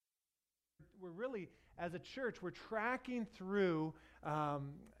we're really, as a church, we're tracking through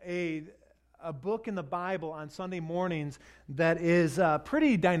a book in the Bible on Sunday mornings that is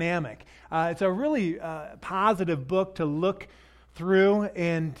pretty dynamic. It's a really positive book to look through,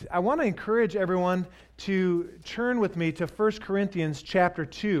 and I want to encourage everyone to turn with me to 1 Corinthians chapter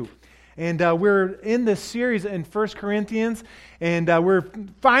 2. And we're in this series in 1 Corinthians, and we're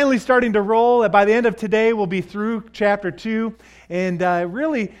finally starting to roll. By the end of today, we'll be through chapter 2. And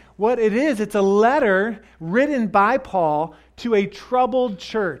really, what it is, it's a letter written by Paul to a troubled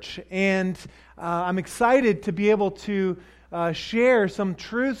church. And I'm excited to be able to share some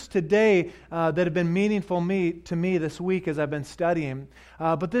truths today that have been meaningful to me this week as I've been studying.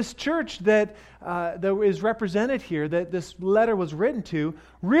 But this church that is represented here, that this letter was written to,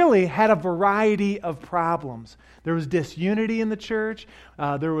 really had a variety of problems. There was disunity in the church.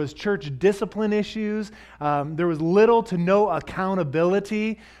 There was church discipline issues. There was little to no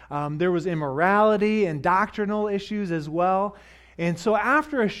accountability. There was immorality and doctrinal issues as well. And so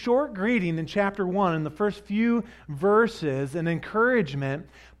after a short greeting in chapter 1, in the first few verses, an encouragement,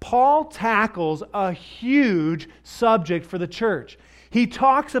 Paul tackles a huge subject for the church. He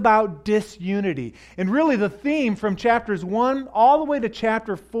talks about disunity. And really the theme from chapters 1 all the way to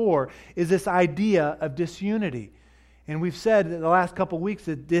chapter 4 is this idea of disunity. And we've said in the last couple of weeks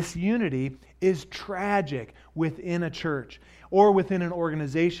that disunity is tragic within a church or within an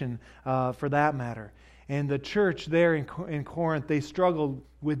organization for that matter. And the church there in Corinth, they struggled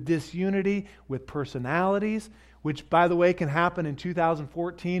with disunity, with personalities, which, by the way, can happen in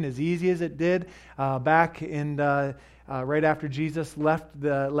 2014 as easy as it did back in right after Jesus left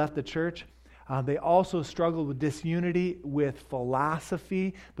the church. They also struggled with disunity with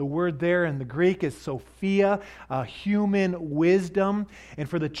philosophy. The word there in the Greek is Sophia, human wisdom. And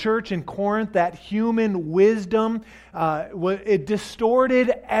for the church in Corinth, that human wisdom, it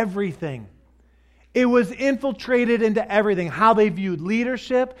distorted everything. It was infiltrated into everything, how they viewed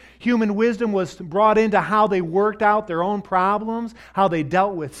leadership. Human wisdom was brought into how they worked out their own problems, how they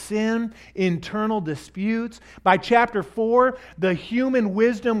dealt with sin, internal disputes. By chapter 4, the human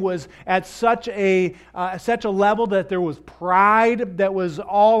wisdom was at such a level that there was pride that was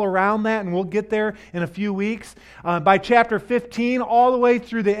all around that, and we'll get there in a few weeks. By chapter 15, all the way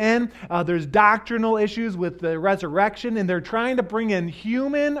through the end, there's doctrinal issues with the resurrection, and they're trying to bring in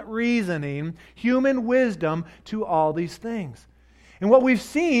human reasoning, human wisdom to all these things. And what we've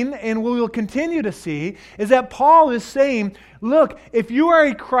seen, and we will continue to see, is that Paul is saying, look, if you are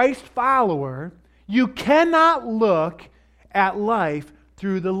a Christ follower, you cannot look at life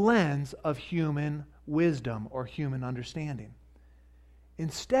through the lens of human wisdom or human understanding.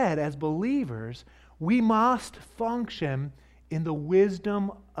 Instead, as believers, we must function in the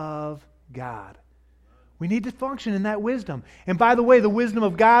wisdom of God. We need to function in that wisdom. And by the way, the wisdom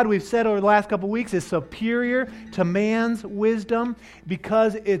of God, we've said over the last couple of weeks, is superior to man's wisdom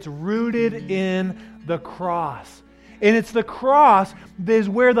because it's rooted in the cross. And it's the cross that is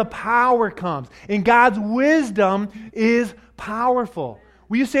where the power comes. And God's wisdom is powerful.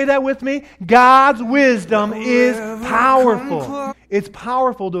 Will you say that with me? God's wisdom is powerful. It's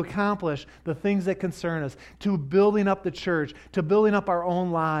powerful to accomplish the things that concern us, to building up the church, to building up our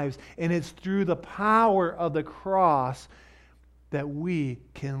own lives. And it's through the power of the cross that we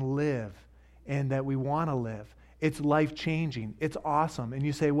can live and that we want to live. It's life-changing. It's awesome. And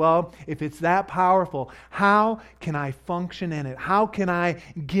you say, well, if it's that powerful, how can I function in it? How can I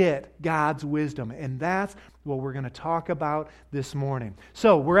get God's wisdom? And that's what we're going to talk about this morning.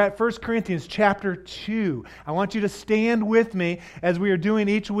 So we're at 1 Corinthians chapter 2. I want you to stand with me as we are doing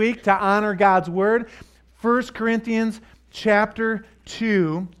each week to honor God's Word. 1 Corinthians chapter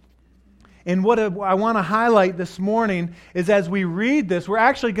 2. And what I want to highlight this morning is as we read this, we're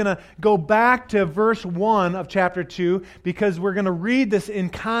actually going to go back to verse 1 of chapter 2 because we're going to read this in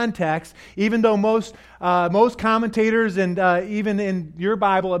context, even though most commentators and even in your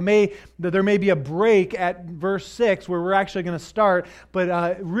Bible, there may be a break at verse 6 where we're actually going to start.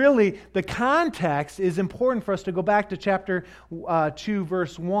 But really, the context is important for us to go back to chapter 2,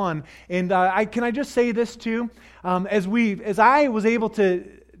 verse 1. And can I just say this too? As I was able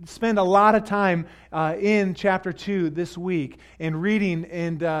to spend a lot of time in chapter 2 this week and reading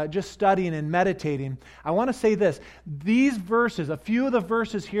and just studying and meditating, I want to say this. These verses, a few of the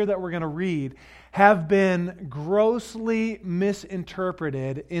verses here that we're going to read, have been grossly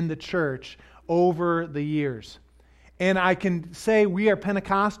misinterpreted in the church over the years. And I can say we are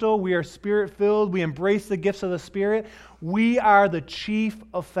Pentecostal, we are Spirit-filled, we embrace the gifts of the Spirit. We are the chief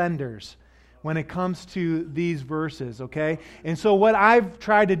offenders. when it comes to these verses, okay? And so what I've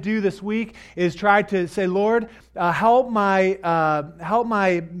tried to do this week is try to say, Lord, help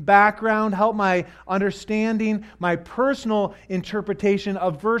my background, help my understanding, my personal interpretation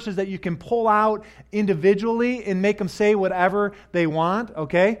of verses that you can pull out individually and make them say whatever they want,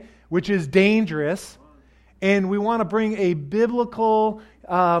 okay? Which is dangerous. And we want to bring a biblical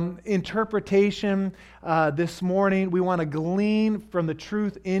interpretation this morning. We want to glean from the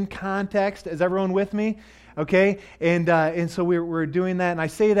truth in context. Is everyone with me? Okay? And so we're doing that. And I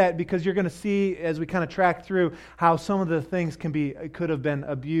say that because you're going to see as we kind of track through how some of the things could have been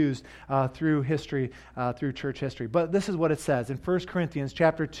abused through history, through church history. But this is what it says in 1 Corinthians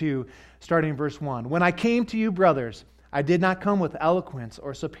chapter 2, starting in verse 1. When I came to you, brothers, I did not come with eloquence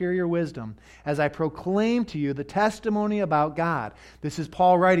or superior wisdom, as I proclaimed to you the testimony about God. This is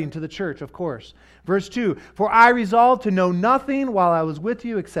Paul writing to the church, of course. Verse 2, for I resolved to know nothing while I was with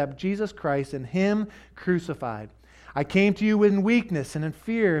you except Jesus Christ and Him crucified. I came to you in weakness and in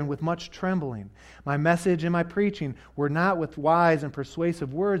fear and with much trembling. My message and my preaching were not with wise and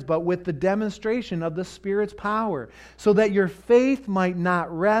persuasive words, but with the demonstration of the Spirit's power, so that your faith might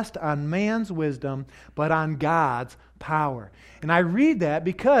not rest on man's wisdom, but on God's power. And I read that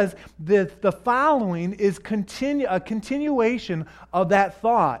because the following is a continuation of that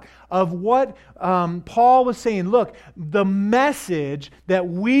thought, of what Paul was saying. Look, the message that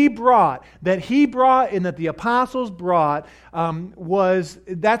we brought, that he brought and that the apostles brought,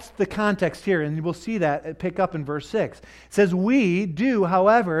 that's the context here. And we'll see that pick up in verse 6. It says, we do,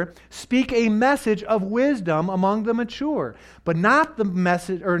 however, speak a message of wisdom among the mature, but not the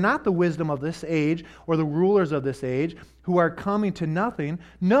message, or not the wisdom of this age, or the rulers of this age, who are coming to nothing.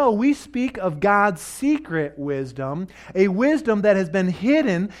 No, we speak of God's secret wisdom, a wisdom that has been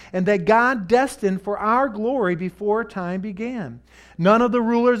hidden and that God destined for our glory before time began. None of the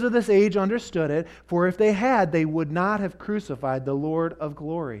rulers of this age understood it, for if they had, they would not have crucified the Lord of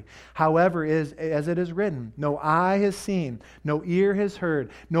glory. However, as it is written, no eye has seen, no ear has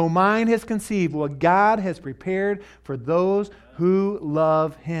heard, no mind has conceived what God has prepared for those who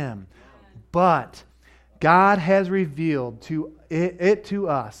love Him. But God has revealed it to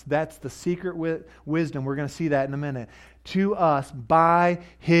us. That's the secret wisdom. We're going to see that in a minute. To us by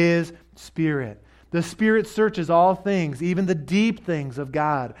His Spirit. The Spirit searches all things, even the deep things of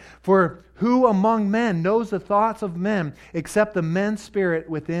God. For who among men knows the thoughts of men except the men's spirit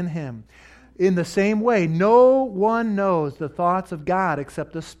within him? In the same way, no one knows the thoughts of God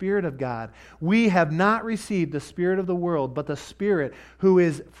except the Spirit of God. We have not received the spirit of the world, but the Spirit who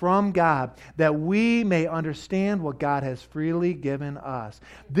is from God, that we may understand what God has freely given us.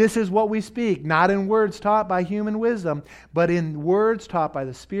 This is what we speak, not in words taught by human wisdom, but in words taught by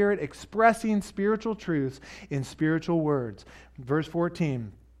the Spirit, expressing spiritual truths in spiritual words. Verse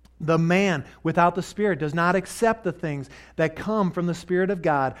 14. The man without the Spirit does not accept the things that come from the Spirit of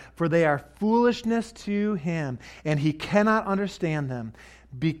God, for they are foolishness to him, and he cannot understand them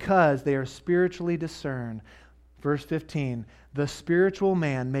because they are spiritually discerned. Verse 15, the spiritual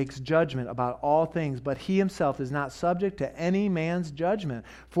man makes judgment about all things, but he himself is not subject to any man's judgment.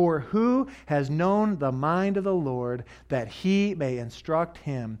 For who has known the mind of the Lord that he may instruct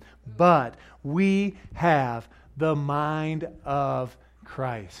him? But we have the mind of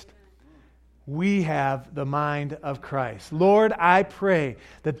Christ. We have the mind of Christ. Lord, I pray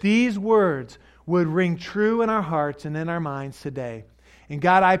that these words would ring true in our hearts and in our minds today. And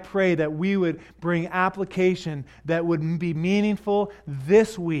God, I pray that we would bring application that would be meaningful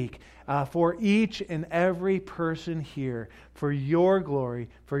this week for each and every person here, for your glory,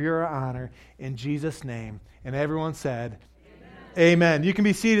 for your honor, in Jesus' name. And everyone said, Amen. Amen. You can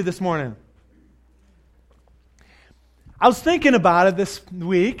be seated this morning. I was thinking about it this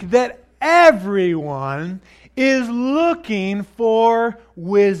week that everyone is looking for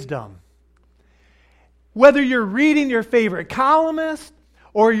wisdom. Whether you're reading your favorite columnist,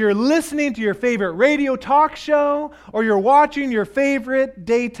 or you're listening to your favorite radio talk show, or you're watching your favorite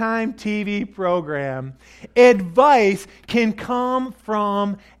daytime TV program, advice can come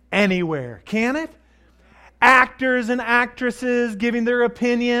from anywhere, can it? Actors and actresses giving their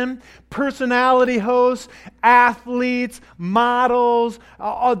opinion, personality hosts, athletes, models,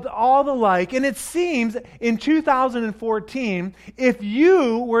 all the like. And it seems in 2014, if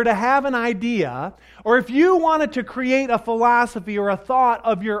you were to have an idea, or if you wanted to create a philosophy or a thought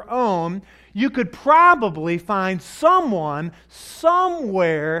of your own, you could probably find someone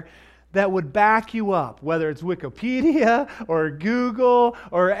somewhere that would back you up, whether it's Wikipedia or Google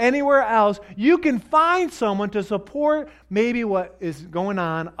or anywhere else. You can find someone to support maybe what is going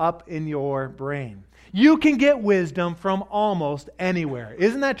on up in your brain. You can get wisdom from almost anywhere.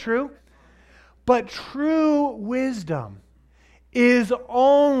 Isn't that true? But true wisdom is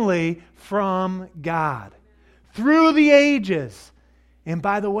only from God through the ages. And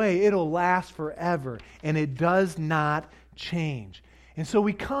by the way, it'll last forever, and it does not change. And so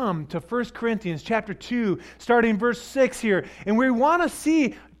we come to 1 Corinthians chapter 2, starting verse 6 here, and we want to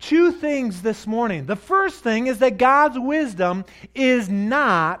see two things this morning. The first thing is that God's wisdom is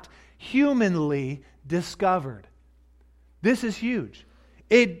not humanly discovered. This is huge.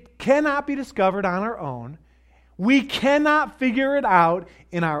 It cannot be discovered on our own. We cannot figure it out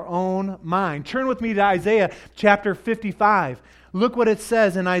in our own mind. Turn with me to Isaiah chapter 55. Look what it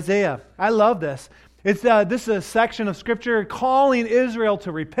says in Isaiah. I love this. This is a section of Scripture calling Israel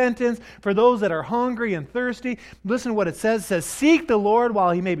to repentance for those that are hungry and thirsty. Listen to what it says. It says, "Seek the Lord while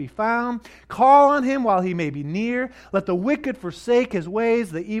He may be found. Call on Him while He may be near. Let the wicked forsake his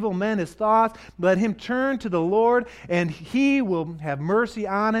ways, the evil men his thoughts. Let him turn to the Lord, and He will have mercy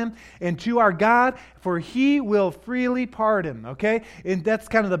on him, and to our God, for He will freely pardon." Okay? And that's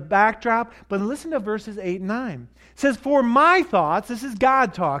kind of the backdrop. But listen to verses 8 and 9. It says, "For my thoughts," this is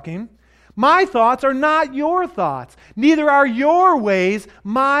God talking, "my thoughts are not your thoughts, neither are your ways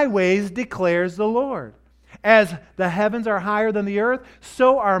my ways, declares the Lord. As the heavens are higher than the earth,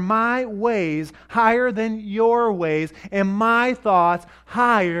 so are my ways higher than your ways, and my thoughts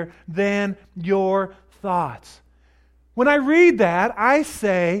higher than your thoughts." When I read that, I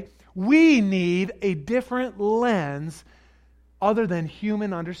say we need a different lens other than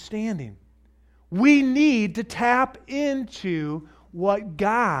human understanding. We need to tap into what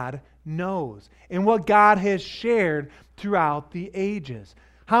God knows and what God has shared throughout the ages.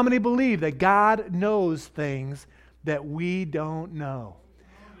 How many believe that God knows things that we don't know?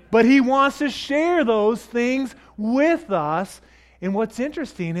 But He wants to share those things with us. And what's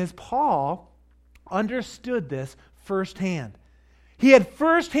interesting is Paul understood this firsthand. He had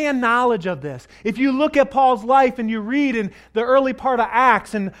firsthand knowledge of this. If you look at Paul's life and you read in the early part of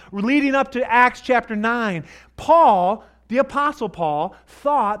Acts and leading up to Acts chapter 9, Paul, the Apostle Paul,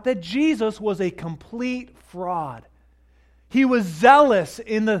 thought that Jesus was a complete fraud. He was zealous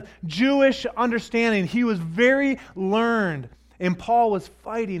in the Jewish understanding. He was very learned. And Paul was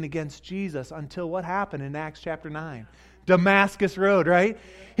fighting against Jesus until what happened in Acts chapter 9? Damascus Road, right?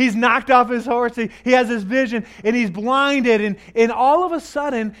 He's knocked off his horse. He has this vision and he's blinded. And all of a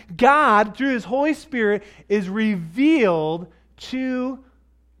sudden, God, through His Holy Spirit, is revealed to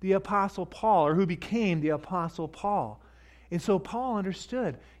the Apostle Paul, or who became the Apostle Paul. And so Paul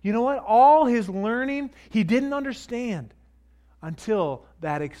understood. You know what? All his learning, he didn't understand until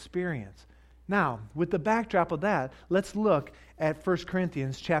that experience. Now, with the backdrop of that, let's look at 1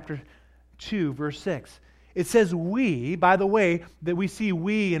 Corinthians chapter 2, verse 6. It says we, by the way, that we see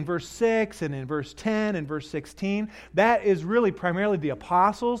we in verse 6 and in verse 10 and verse 16. That is really primarily the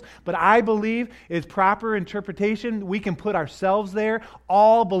apostles, but I believe is proper interpretation. We can put ourselves there,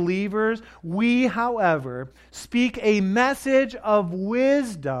 all believers. We, however, speak a message of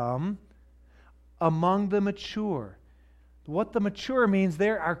wisdom among the mature. What the mature means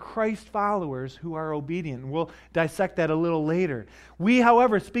there are Christ followers who are obedient. We'll dissect that a little later. We,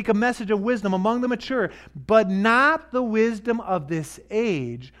 however, speak a message of wisdom among the mature, but not the wisdom of this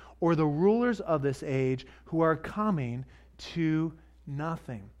age or the rulers of this age who are coming to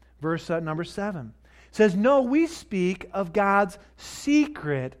nothing. Verse number 7 says, "No, we speak of God's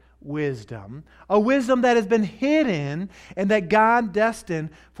secret wisdom, a wisdom that has been hidden and that God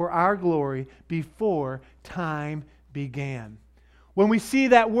destined for our glory before time began." When we see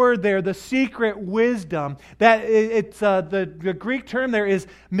that word there, the secret wisdom, that it's the Greek term there is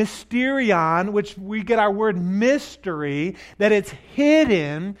mysterion, which we get our word mystery, that it's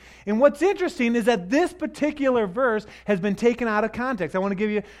hidden. And what's interesting is that this particular verse has been taken out of context. I want to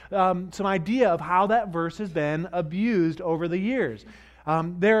give you some idea of how that verse has been abused over the years.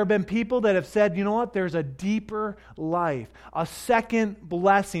 There have been people that have said, you know what, there's a deeper life, a second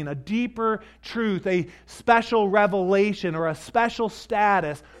blessing, a deeper truth, a special revelation or a special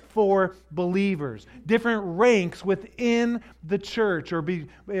status for believers, different ranks within the church or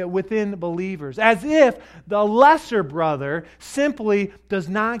within believers, as if the lesser brother simply does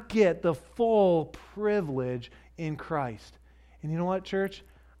not get the full privilege in Christ. And you know what, church?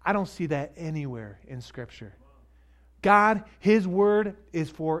 I don't see that anywhere in Scripture. God, His Word is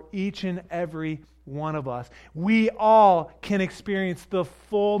for each and every one of us. We all can experience the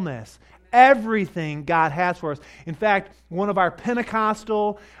fullness, everything God has for us. In fact, one of our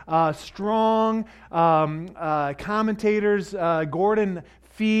Pentecostal, strong commentators, Gordon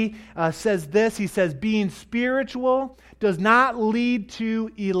Fee, says this. He says, "Being spiritual does not lead to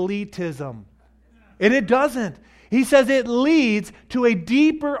elitism." And it doesn't. He says it leads to a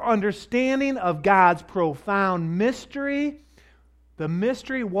deeper understanding of God's profound mystery. The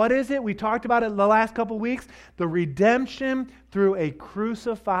mystery, what is it? We talked about it the last couple weeks. The redemption through a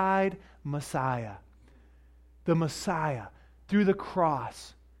crucified Messiah. The Messiah through the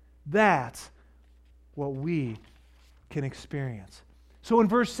cross. That's what we can experience. So in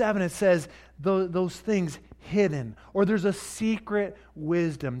verse 7 it says those things hidden, or there's a secret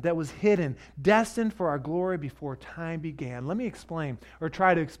wisdom that was hidden, destined for our glory before time began. Let me explain, or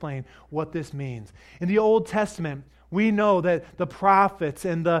try to explain what this means. In the Old Testament, we know that the prophets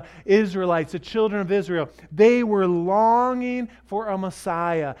and the Israelites, the children of Israel, they were longing for a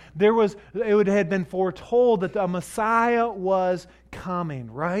Messiah. It had been foretold that the Messiah was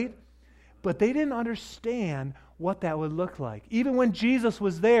coming, right? But they didn't understand what that would look like. Even when Jesus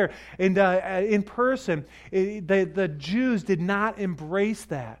was there and in person, the Jews did not embrace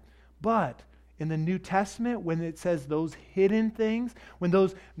that. But in the New Testament, when it says those hidden things, when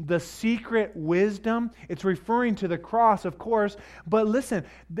the secret wisdom, it's referring to the cross, of course, but listen,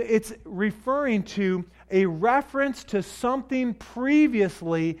 it's referring to a reference to something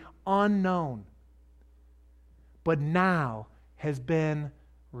previously unknown, but now has been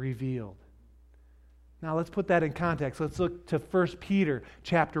revealed. Now let's put that in context. Let's look to 1 Peter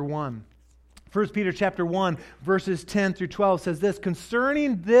chapter 1. 1 Peter chapter 1, verses 10 through 12 says this,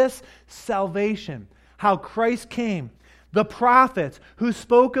 concerning this salvation, how Christ came, the prophets who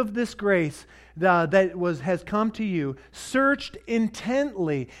spoke of this grace has come to you, searched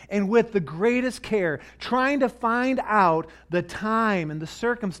intently and with the greatest care, trying to find out the time and the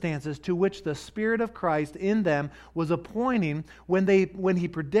circumstances to which the Spirit of Christ in them was appointing when He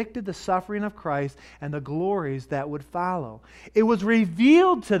predicted the suffering of Christ and the glories that would follow. It was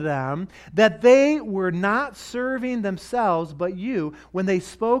revealed to them that they were not serving themselves but you when they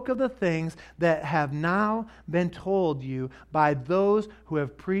spoke of the things that have now been told you by those who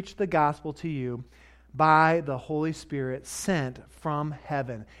have preached the gospel to you by the Holy Spirit sent from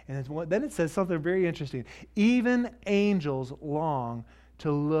heaven. And then it says something very interesting. Even angels long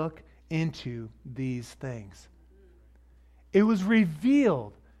to look into these things. It was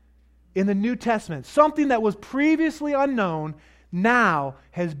revealed in the New Testament. Something that was previously unknown now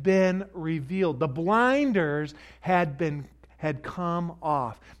has been revealed. The blinders had come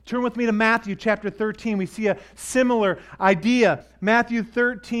off. Turn with me to Matthew chapter 13. We see a similar idea. Matthew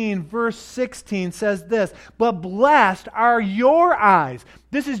 13 verse 16 says this, but blessed are your eyes.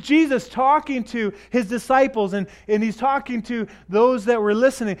 This is Jesus talking to His disciples and He's talking to those that were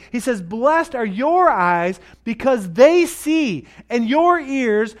listening. He says, blessed are your eyes because they see, and your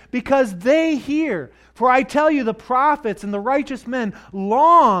ears because they hear. For I tell you, the prophets and the righteous men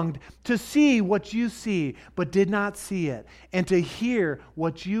longed to see what you see, but did not see it, and to hear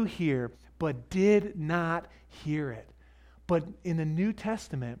what you hear, but did not hear it. But in the New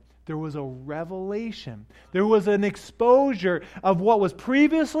Testament, there was a revelation. There was an exposure of what was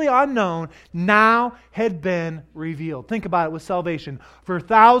previously unknown, now had been revealed. Think about it with salvation. For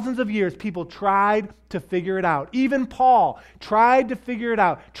thousands of years, people tried to figure it out. Even Paul tried to figure it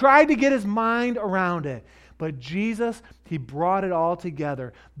out, tried to get his mind around it. But Jesus, He brought it all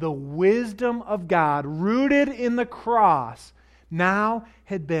together. The wisdom of God, rooted in the cross, now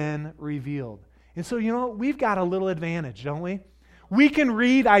had been revealed. And so, we've got a little advantage, don't we? We can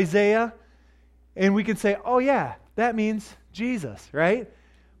read Isaiah and we can say, oh yeah, that means Jesus, right?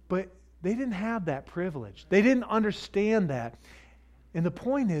 But they didn't have that privilege. They didn't understand that. And the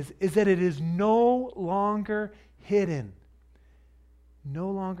point is that it is no longer hidden.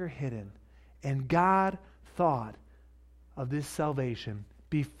 No longer hidden. And God thought of this salvation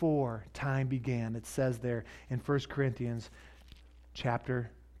before time began. It says there in 1 Corinthians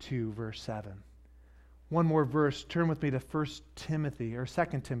chapter 2, verse 7. One more verse. Turn with me to 2 Timothy, 2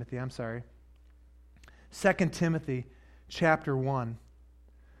 Timothy chapter 1.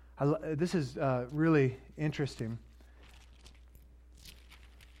 This is really interesting.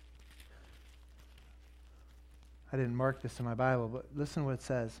 I didn't mark this in my Bible, but listen to what it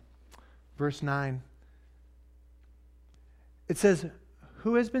says. Verse 9. It says,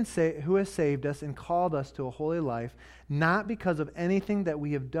 who has saved us and called us to a holy life, not because of anything that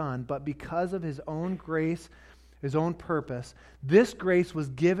we have done, but because of His own grace, His own purpose. This grace was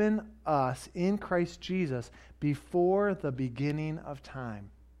given us in Christ Jesus before the beginning of time.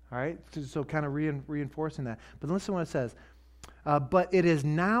 All right? So kind of reinforcing that. But listen to what it says. But it has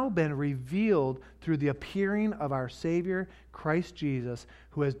now been revealed through the appearing of our Savior, Christ Jesus,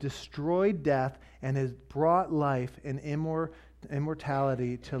 who has destroyed death and has brought life and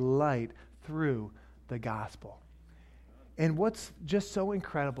immortality to light through the gospel. And what's just so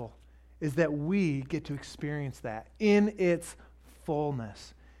incredible is that we get to experience that in its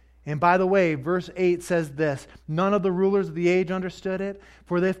fullness. And by the way, verse 8 says this, none of the rulers of the age understood it,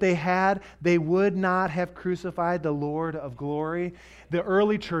 for if they had, they would not have crucified the Lord of glory. The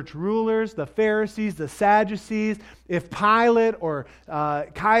early church rulers, the Pharisees, the Sadducees, if Pilate or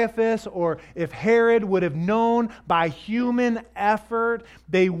Caiaphas or if Herod would have known by human effort,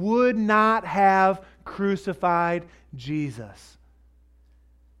 they would not have crucified Jesus.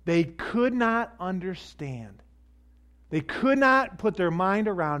 They could not understand. They could not put their mind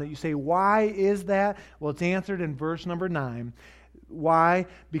around it. You say, why is that? Well, it's answered in verse number 9. Why?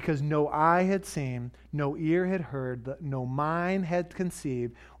 Because no eye had seen, no ear had heard, no mind had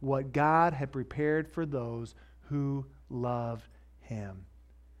conceived what God had prepared for those who love Him.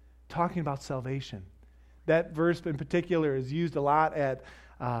 Talking about salvation. That verse in particular is used a lot at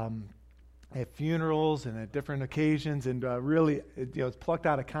funerals and at different occasions, and really, it's plucked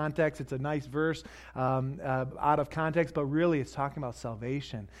out of context. It's a nice verse out of context, but really it's talking about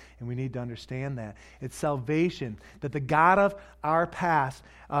salvation, and we need to understand that. It's salvation, that the God of our past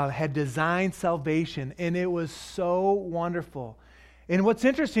had designed salvation, and it was so wonderful. And what's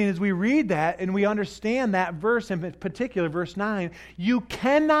interesting is we read that and we understand that verse, in particular, verse 9, you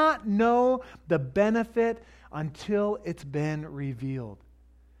cannot know the benefit until it's been revealed.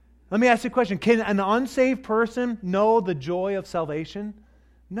 Let me ask you a question. Can an unsaved person know the joy of salvation?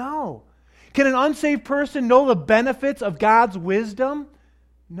 No. Can an unsaved person know the benefits of God's wisdom?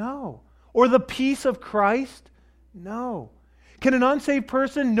 No. Or the peace of Christ? No. Can an unsaved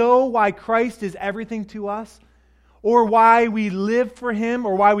person know why Christ is everything to us? Or why we live for Him?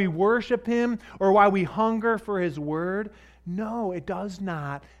 Or why we worship Him? Or why we hunger for His Word? No, it does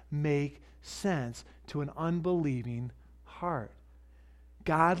not make sense to an unbelieving heart.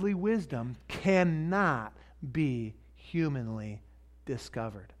 Godly wisdom cannot be humanly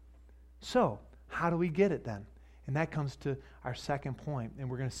discovered. So, how do we get it then? And that comes to our second point, and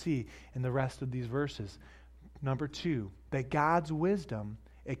we're going to see in the rest of these verses. Number 2, that God's wisdom,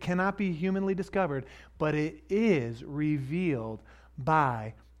 it cannot be humanly discovered, but it is revealed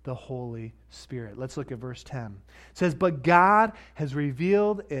by the Holy Spirit. Let's look at verse 10. It says, but God has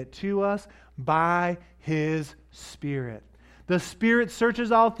revealed it to us by His Spirit. The Spirit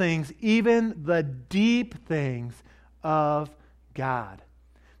searches all things, even the deep things of God.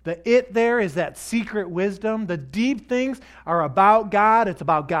 The it there is that secret wisdom. The deep things are about God. It's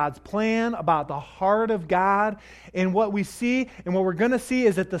about God's plan, about the heart of God. And what we see and what we're going to see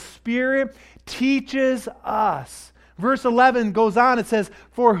is that the Spirit teaches us. Verse 11 goes on, it says,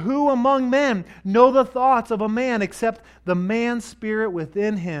 for who among men know the thoughts of a man except the man's spirit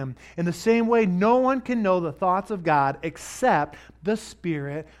within him? In the same way, no one can know the thoughts of God except the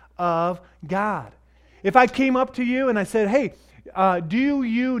Spirit of God. If I came up to you and I said, hey, do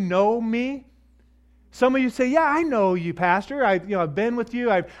you know me? Some of you say, yeah, I know you, Pastor. I've been with you.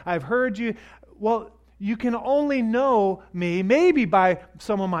 I've heard you. Well, you can only know me maybe by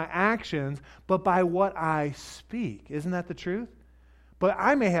some of my actions, but by what I speak. Isn't that the truth? But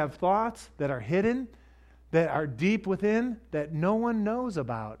I may have thoughts that are hidden, that are deep within, that no one knows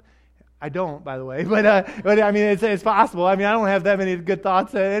about. I don't, by the way, but I mean, it's possible. I mean, I don't have that many good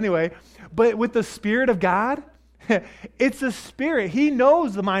thoughts anyway. But with the Spirit of God, it's the Spirit. He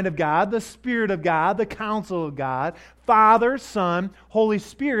knows the mind of God, the Spirit of God, the counsel of God. Father, Son, Holy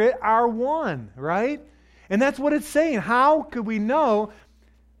Spirit are one, right? And that's what it's saying. How could we know?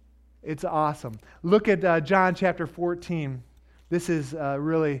 It's awesome. Look at John chapter 14. This is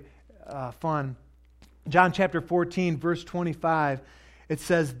really fun. John chapter 14, verse 25. It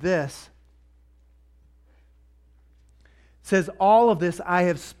says this. It says, all of this I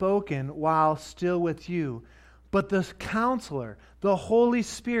have spoken while still with you. But the Counselor, the Holy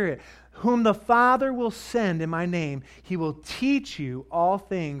Spirit, whom the Father will send in my name, He will teach you all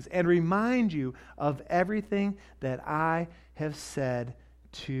things and remind you of everything that I have said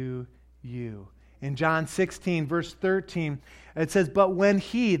to you. In John 16, verse 13, it says, but when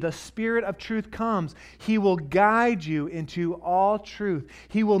He, the Spirit of truth, comes, He will guide you into all truth.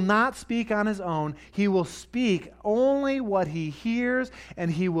 He will not speak on His own. He will speak only what He hears,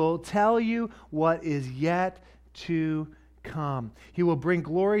 and He will tell you what is yet to come. He will bring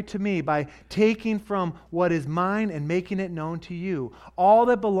glory to me by taking from what is mine and making it known to you. All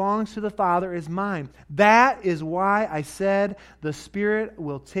that belongs to the Father is mine. That is why I said the Spirit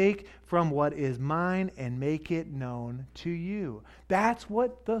will take from what is mine and make it known to you. That's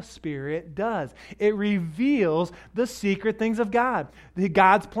what the Spirit does. It reveals the secret things of God,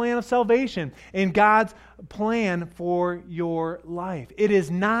 God's plan of salvation, and God's plan for your life. It is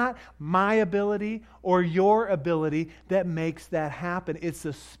not my ability or your ability that makes that happen. It's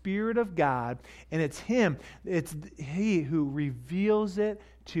the Spirit of God, and it's Him. It's He who reveals it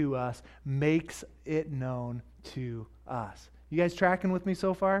to us, makes it known to us. You guys tracking with me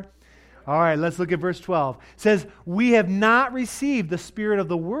so far? All right, let's look at verse 12. It says, we have not received the spirit of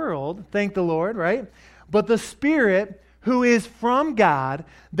the world, thank the Lord, right? But the Spirit who is from God,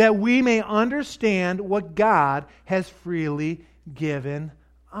 that we may understand what God has freely given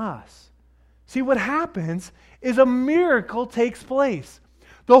us. See, what happens is a miracle takes place.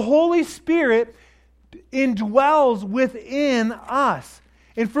 The Holy Spirit indwells within us.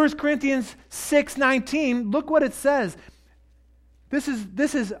 In 1 Corinthians 6:19, look what it says. This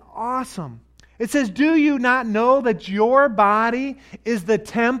is awesome. It says, do you not know that your body is the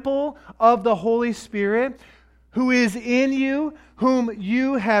temple of the Holy Spirit who is in you, whom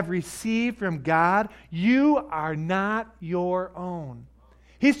you have received from God? You are not your own.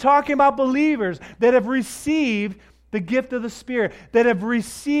 He's talking about believers that have received the gift of the Spirit, that have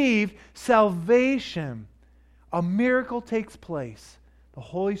received salvation. A miracle takes place. The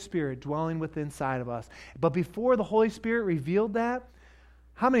Holy Spirit dwelling within inside of us. But before the Holy Spirit revealed that,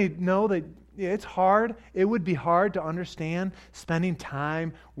 how many know that it's hard? It would be hard to understand spending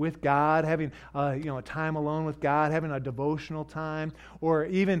time with God, having a time alone with God, having a devotional time, or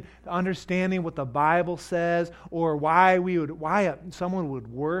even understanding what the Bible says, or why someone would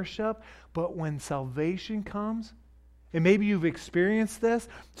worship. But when salvation comes, and maybe you've experienced this,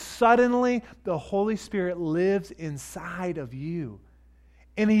 suddenly the Holy Spirit lives inside of you.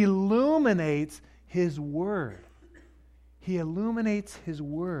 And He illuminates His Word. He illuminates His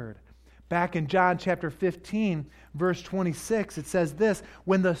Word. Back in John chapter 15, verse 26, it says this,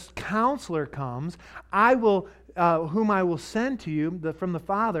 when the Counselor comes, whom I will send to you from the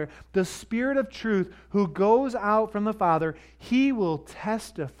Father, the Spirit of truth who goes out from the Father, He will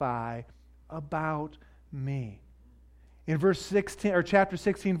testify about me. In verse 16 or chapter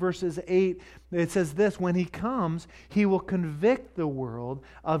 16, verses 8, it says this, when He comes, He will convict the world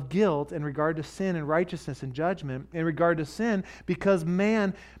of guilt in regard to sin and righteousness and judgment. In regard to sin, because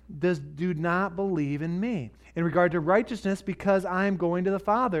man do not believe in me. In regard to righteousness, because I am going to the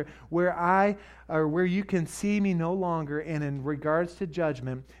Father, where you can see me no longer. And in regards to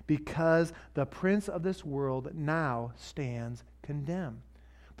judgment, because the prince of this world now stands condemned.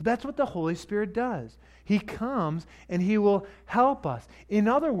 But that's what the Holy Spirit does. He comes and He will help us. In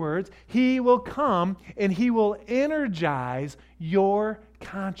other words, He will come and He will energize your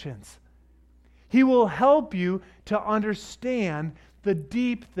conscience. He will help you to understand the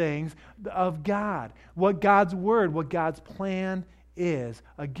deep things of God, what God's Word, what God's plan is.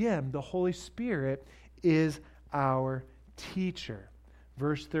 Again, the Holy Spirit is our teacher.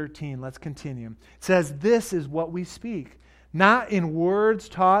 Verse 13, let's continue. It says, this is what we speak, not in words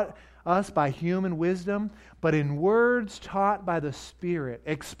taught us by human wisdom, but in words taught by the Spirit,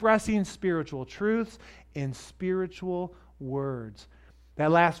 expressing spiritual truths in spiritual words.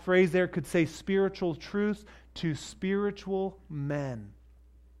 That last phrase there could say spiritual truths to spiritual men.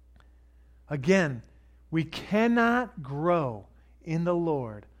 Again, we cannot grow in the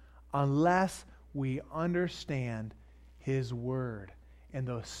Lord unless we understand His Word. And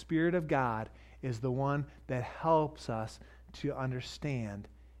the Spirit of God is the one that helps us to understand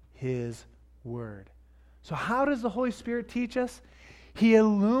His Word. So how does the Holy Spirit teach us? He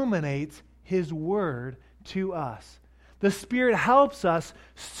illuminates His Word to us. The Spirit helps us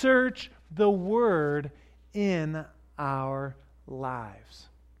search the Word in our lives.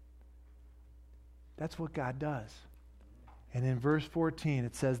 That's what God does. And in verse 14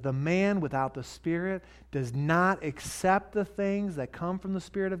 it says, the man without the Spirit does not accept the things that come from the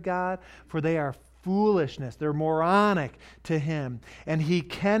Spirit of God, for they are foolishness. They're moronic to him, and he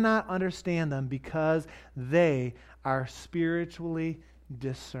cannot understand them because they are spiritually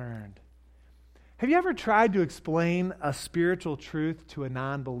discerned. Have you ever tried to explain a spiritual truth to a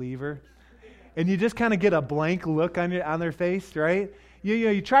non-believer? And you just kind of get a blank look on their face, right?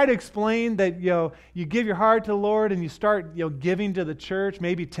 You try to explain that you give your heart to the Lord and you start giving to the church,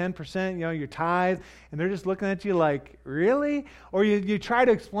 maybe 10%, your tithe, and they're just looking at you like, really? Or you try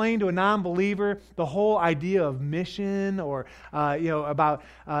to explain to a non-believer the whole idea of mission or about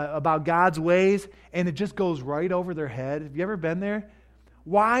God's ways, and it just goes right over their head. Have you ever been there?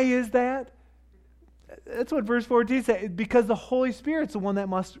 Why is that? That's what verse 14 says. Because the Holy Spirit's the one that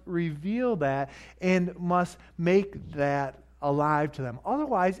must reveal that and must make that alive to them.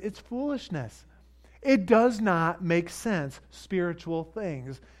 Otherwise, it's foolishness. It does not make sense, spiritual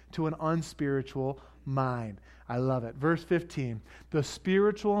things, to an unspiritual mind. I love it. Verse 15, the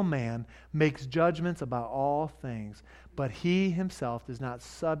spiritual man makes judgments about all things, but he himself is not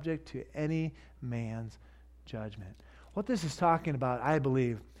subject to any man's judgment. What this is talking about, I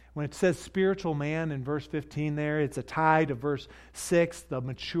believe, when it says spiritual man in verse 15 there, it's a tie to verse 6, the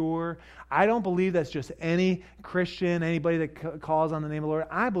mature. I don't believe that's just any Christian, anybody that calls on the name of the Lord.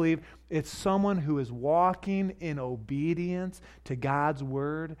 I believe it's someone who is walking in obedience to God's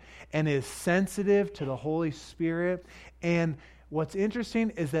word and is sensitive to the Holy Spirit. And what's interesting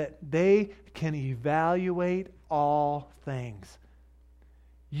is that they can evaluate all things.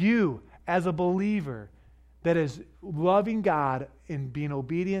 You, as a believer that is loving God and being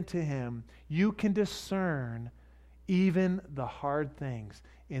obedient to Him, you can discern even the hard things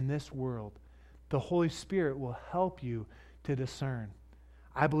in this world. The Holy Spirit will help you to discern.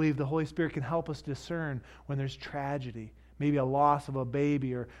 I believe the Holy Spirit can help us discern when there's tragedy, maybe a loss of a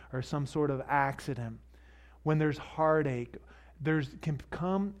baby or some sort of accident. When there's heartache, there can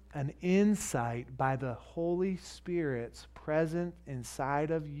come an insight by the Holy Spirit's present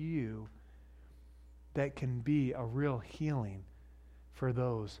inside of you that can be a real healing for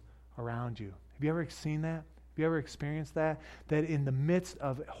those around you. Have you ever seen that? Have you ever experienced that? That in the midst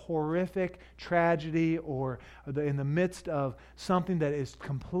of horrific tragedy or in the midst of something that is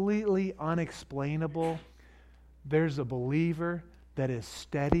completely unexplainable, there's a believer that is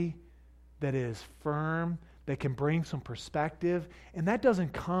steady, that is firm, that can bring some perspective. And that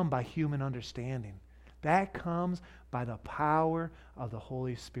doesn't come by human understanding. That comes by the power of the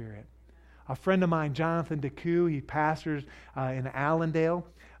Holy Spirit. A friend of mine, Jonathan DeCou, he pastors in Allendale.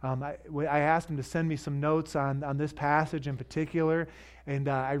 I asked him to send me some notes on this passage in particular, and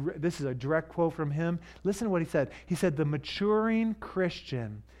this is a direct quote from him. Listen to what he said. He said, "The maturing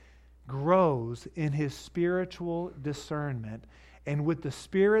Christian grows in his spiritual discernment, and with the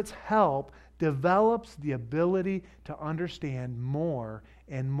Spirit's help, develops the ability to understand more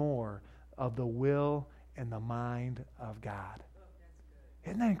and more of the will and the mind of God."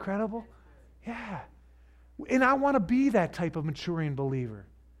 Isn't that incredible? Yeah. And I want to be that type of maturing believer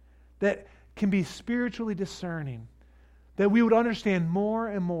that can be spiritually discerning, that we would understand more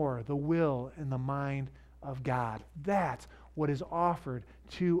and more the will and the mind of God. That's what is offered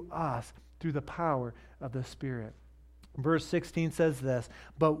to us through the power of the Spirit. Verse 16 says this,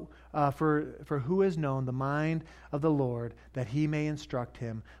 "But for who has known the mind of the Lord, that he may instruct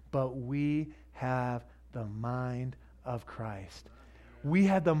him? But we have the mind of Christ." We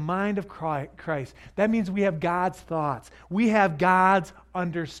have the mind of Christ. That means we have God's thoughts. We have God's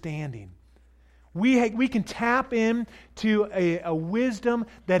understanding. We can tap into a wisdom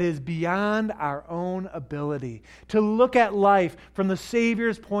that is beyond our own ability. To look at life from the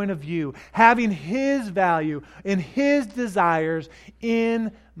Savior's point of view, having His value and His desires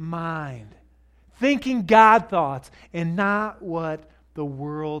in mind. Thinking God thoughts and not what the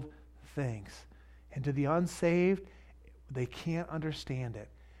world thinks. And to the unsaved, they can't understand it.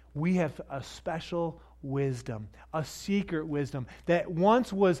 We have a special wisdom, a secret wisdom that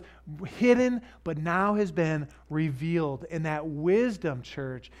once was hidden but now has been revealed. And that wisdom,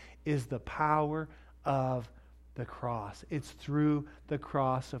 church, is the power of the cross. It's through the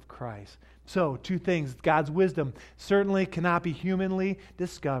cross of Christ. So, two things. God's wisdom certainly cannot be humanly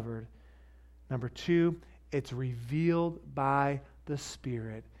discovered. Number two, it's revealed by the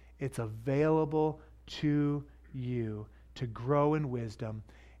Spirit. It's available to you to grow in wisdom.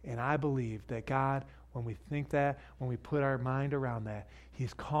 And I believe that God, when we think that, when we put our mind around that,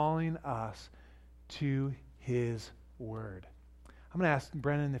 He's calling us to His Word. I'm going to ask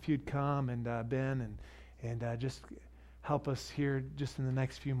Brennan if you'd come and Ben and just help us here just in the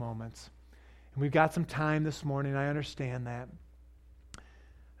next few moments. And we've got some time this morning. I understand that.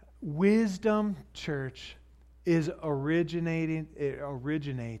 Wisdom, church, it originates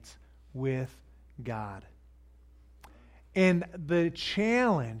with God. And the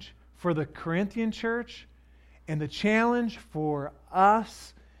challenge for the Corinthian church and the challenge for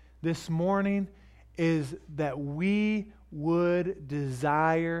us this morning is that we would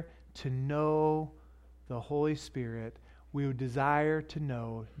desire to know the Holy Spirit. We would desire to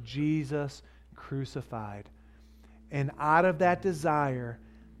know Jesus crucified. And out of that desire,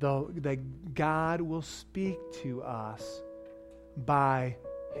 that God will speak to us by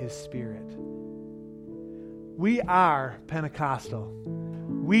His Spirit. We are Pentecostal.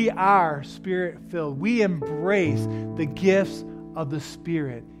 We are Spirit-filled. We embrace the gifts of the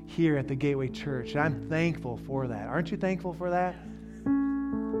Spirit here at the Gateway Church. And I'm thankful for that. Aren't you thankful for that?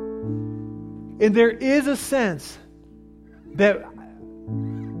 And there is a sense That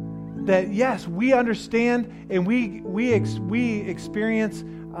yes, we understand and we experience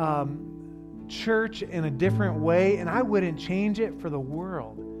church in a different way, and I wouldn't change it for the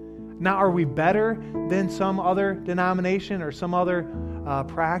world. Now, are we better than some other denomination or some other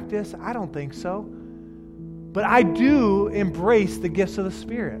practice? I don't think so. But I do embrace the gifts of the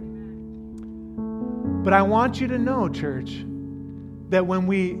Spirit. But I want you to know, church, that when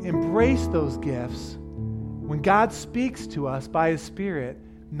we embrace those gifts, when God speaks to us by His Spirit,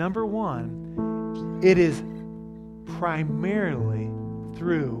 number one, it is primarily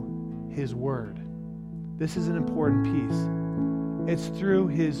through His Word. This is an important piece. It's through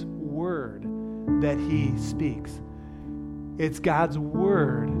His Word that He speaks. It's God's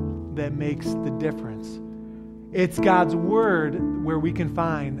Word that makes the difference. It's God's Word where we can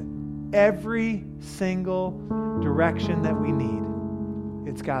find every single direction that we need.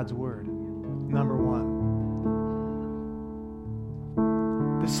 It's God's Word, number one.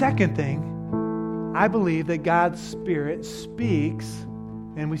 The second thing, I believe that God's Spirit speaks,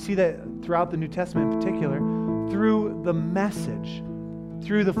 and we see that throughout the New Testament in particular, through the message,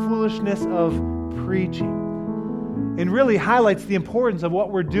 through the foolishness of preaching. And really highlights the importance of what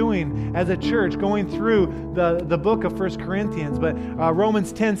we're doing as a church, going through the book of 1 Corinthians. But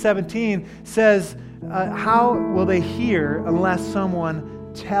Romans 10:17 says, how will they hear unless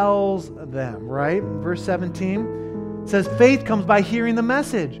someone tells them, right? Verse 17 says, faith comes by hearing the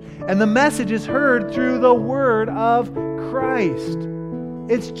message, and the message is heard through the word of Christ.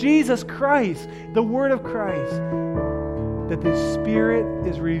 It's Jesus Christ, the word of Christ, that the Spirit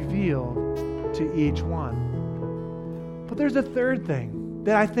is revealed to each one. But there's a third thing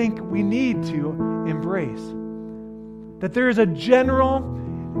that I think we need to embrace. That there is a general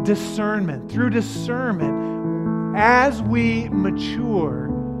discernment. Through discernment, as we mature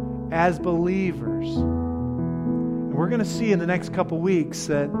as believers. And we're going to see in the next couple weeks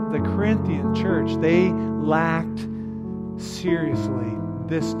that the Corinthian church, they lacked seriously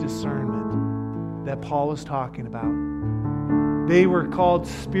this discernment that Paul was talking about. They were called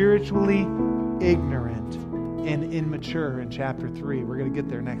spiritually ignorant and immature in chapter 3. We're going to get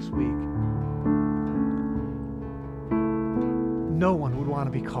there next week. No one would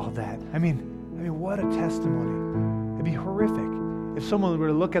want to be called that. I mean, what a testimony. It'd be horrific if someone were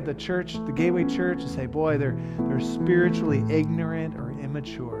to look at the church, the Gateway Church, and say, boy, they're spiritually ignorant or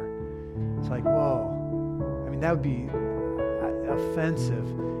immature. It's like, whoa. I mean, that would be offensive.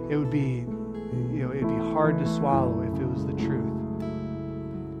 It would be, it'd be hard to swallow if it was the truth.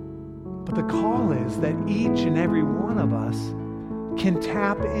 But the call is that each and every one of us can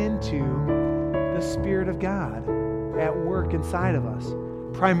tap into the Spirit of God at work inside of us,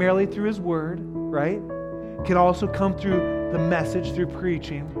 primarily through His Word, right? It can also come through the message, through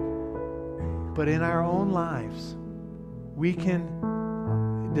preaching. But in our own lives, we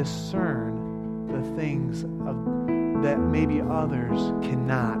can discern the things that maybe others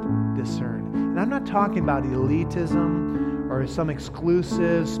cannot discern. And I'm not talking about elitism or some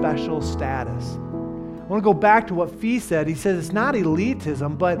exclusive special status. I want to go back to what Fee said. He says it's not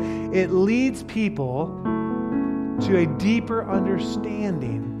elitism, but it leads people to a deeper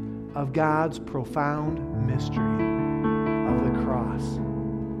understanding of God's profound mystery of the cross.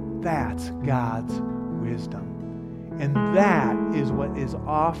 That's God's wisdom. And that is what is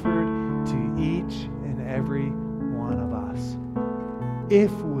offered to each and every one of us.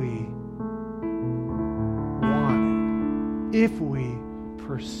 If we want it, if we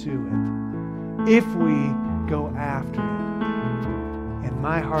pursue it, if we go after it. And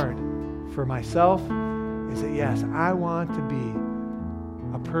my heart for myself is that, yes, I want to be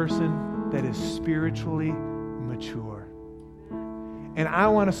a person that is spiritually mature. And I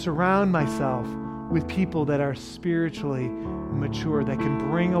want to surround myself with people that are spiritually mature, that can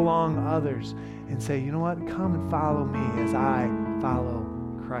bring along others and say, you know what, come and follow me as I follow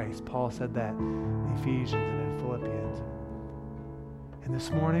Christ. Paul said that in Ephesians and in Philippians. And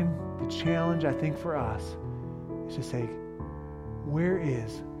this morning, the challenge, I think, for us is to say, where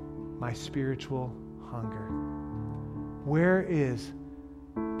is my spiritual hunger? Where is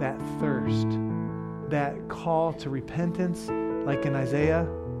that thirst, that call to repentance, like in Isaiah,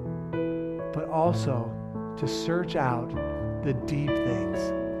 but also to search out the deep things,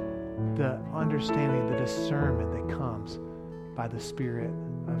 the understanding, the discernment that comes by the Spirit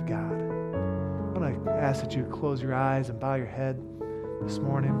of God. I want to ask that you close your eyes and bow your head this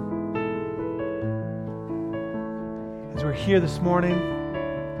morning. As we're here this morning,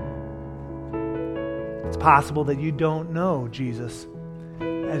 it's possible that you don't know Jesus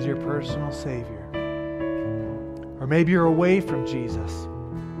as your personal Savior. Or maybe you're away from Jesus.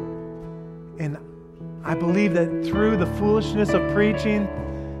 And I believe that through the foolishness of preaching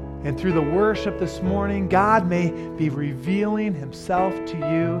and through the worship this morning, God may be revealing Himself to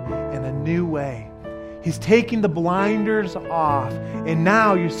you in a new way. He's taking the blinders off, and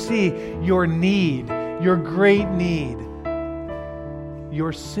now you see your need, your great need.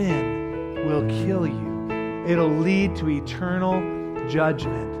 Your sin will kill you. It'll lead to eternal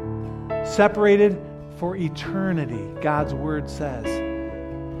judgment. Separated for eternity, God's Word says,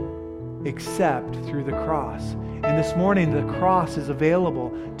 except through the cross. And this morning, the cross is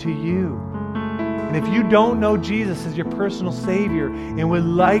available to you. And if you don't know Jesus as your personal Savior and would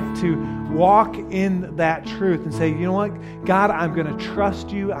like to walk in that truth and say, you know what, God, I'm going to trust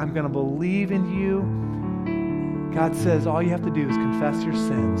you. I'm going to believe in you. God says all you have to do is confess your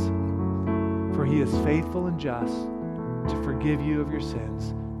sins, for He is faithful and just to forgive you of your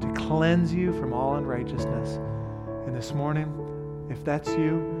sins, to cleanse you from all unrighteousness. And this morning, if that's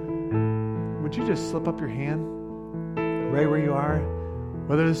you, would you just slip up your hand right where you are?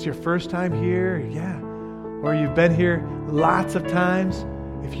 Whether this is your first time here, or you've been here lots of times,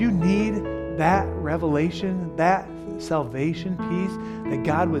 if you need that revelation, that salvation piece, that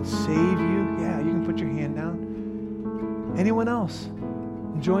God would save you, you can put your hand down. Anyone else?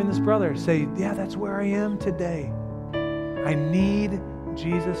 Join this brother. Say, that's where I am today. I need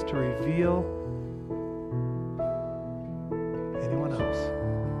Jesus to reveal. Anyone else?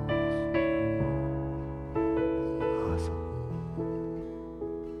 Awesome.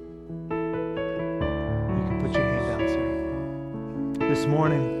 You can put your hand down, sir. This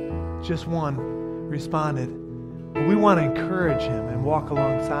morning, just one responded. But we want to encourage him and walk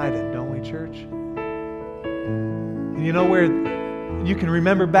alongside him, don't we, church? And you know where you can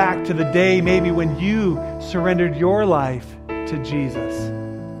remember back to the day maybe when you surrendered your life to Jesus.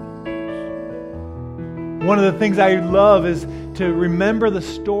 One of the things I love is to remember the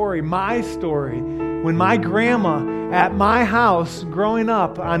story, my story, when my grandma at my house growing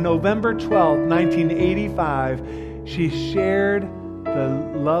up on November 12th, 1985, she shared the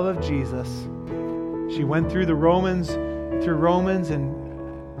love of Jesus. She went through Romans and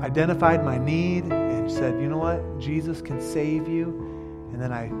identified my need and said, you know what, Jesus can save you. And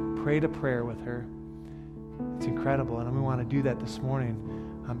then I prayed a prayer with her. It's incredible, and we want to do that this morning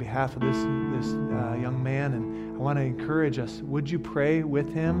on behalf of this young man. And I want to encourage us. Would you pray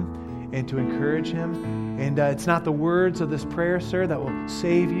with him and to encourage him? And it's not the words of this prayer, sir, that will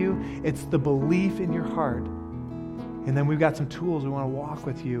save you. It's the belief in your heart. And then we've got some tools. We want to walk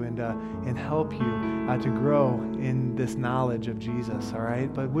with you and help you to grow in this knowledge of Jesus, all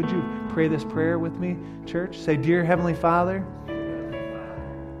right? But would you pray this prayer with me, church? Say, Dear Heavenly Father,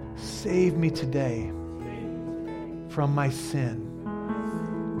 save me today from my sin,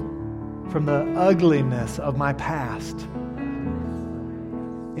 from the ugliness of my past,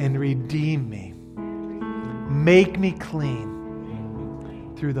 and redeem me. Make me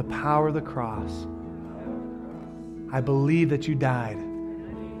clean through the power of the cross. I believe that you died.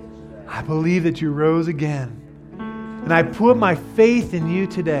 I believe that you rose again. And I put my faith in you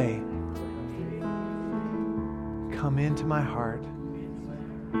today. Come into my heart.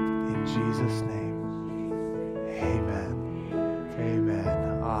 In Jesus' name. Amen.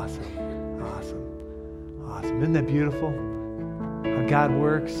 Amen. Awesome. Awesome. Awesome. Isn't that beautiful? How God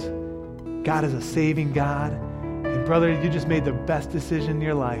works. God is a saving God. And brother, you just made the best decision in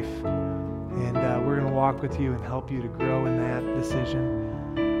your life. And we're going to walk with you and help you to grow in that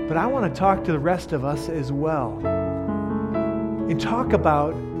decision. But I want to talk to the rest of us as well. And talk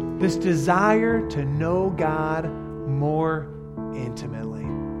about this desire to know God more intimately.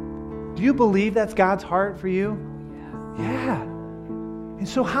 Do you believe that's God's heart for you? Yeah. And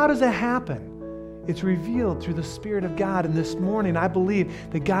so how does that happen? It's revealed through the Spirit of God. And this morning, I believe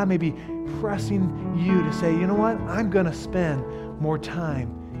that God may be pressing you to say, you know what? I'm going to spend more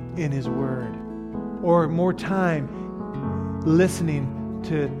time in His Word, or more time listening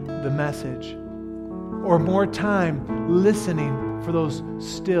to the message, or more time listening for those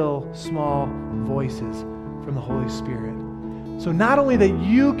still small voices from the Holy Spirit. So not only that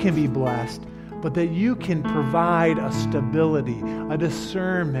you can be blessed, but that you can provide a stability, a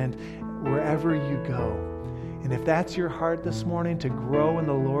discernment wherever you go. And if that's your heart this morning, to grow in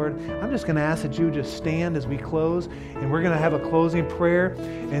the Lord, I'm just going to ask that you just stand as we close, and we're going to have a closing prayer,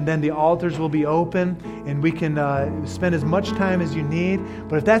 and then the altars will be open, and we can spend as much time as you need.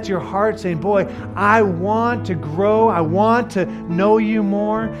 But if that's your heart saying, boy, I want to grow, I want to know you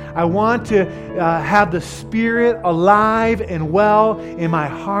more, I want to have the Spirit alive and well in my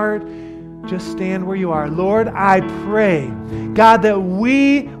heart, just stand where you are. Lord, I pray, God, that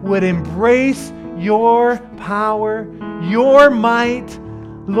we would embrace your power, your might.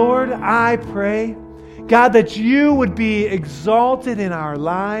 Lord, I pray, God, that you would be exalted in our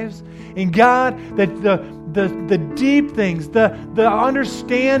lives. And God, that the deep things, the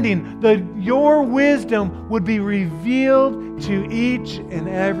understanding, your wisdom would be revealed to each and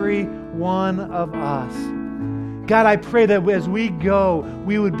every one of us. God, I pray that as we go,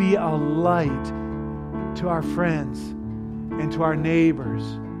 we would be a light to our friends and to our neighbors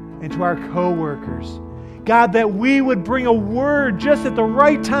and to our co-workers. God, that we would bring a word just at the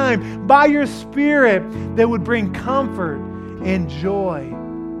right time by your Spirit that would bring comfort and joy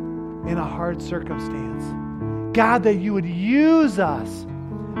in a hard circumstance. God, that you would use us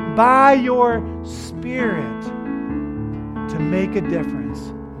by your Spirit to make a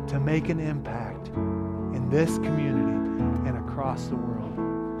difference, to make an impact in this community and across the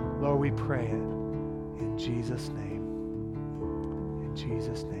world. Lord, we pray it in Jesus' name. In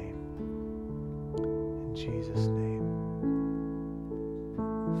Jesus' name. In Jesus' name.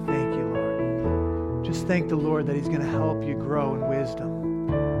 Thank you, Lord. Just thank the Lord that He's going to help you grow in wisdom.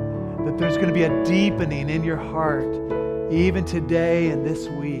 That there's going to be a deepening in your heart even today and this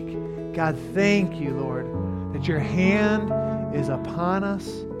week. God, thank you, Lord, that your hand is upon us,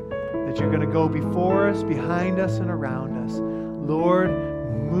 that you're going to go before us, behind us, and around us. Lord,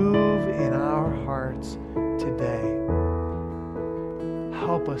 move in our hearts today.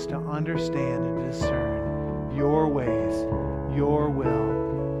 Help us to understand and discern your ways, your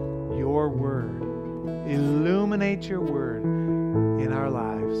will, your word. Illuminate your word in our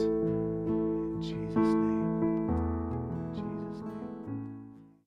lives.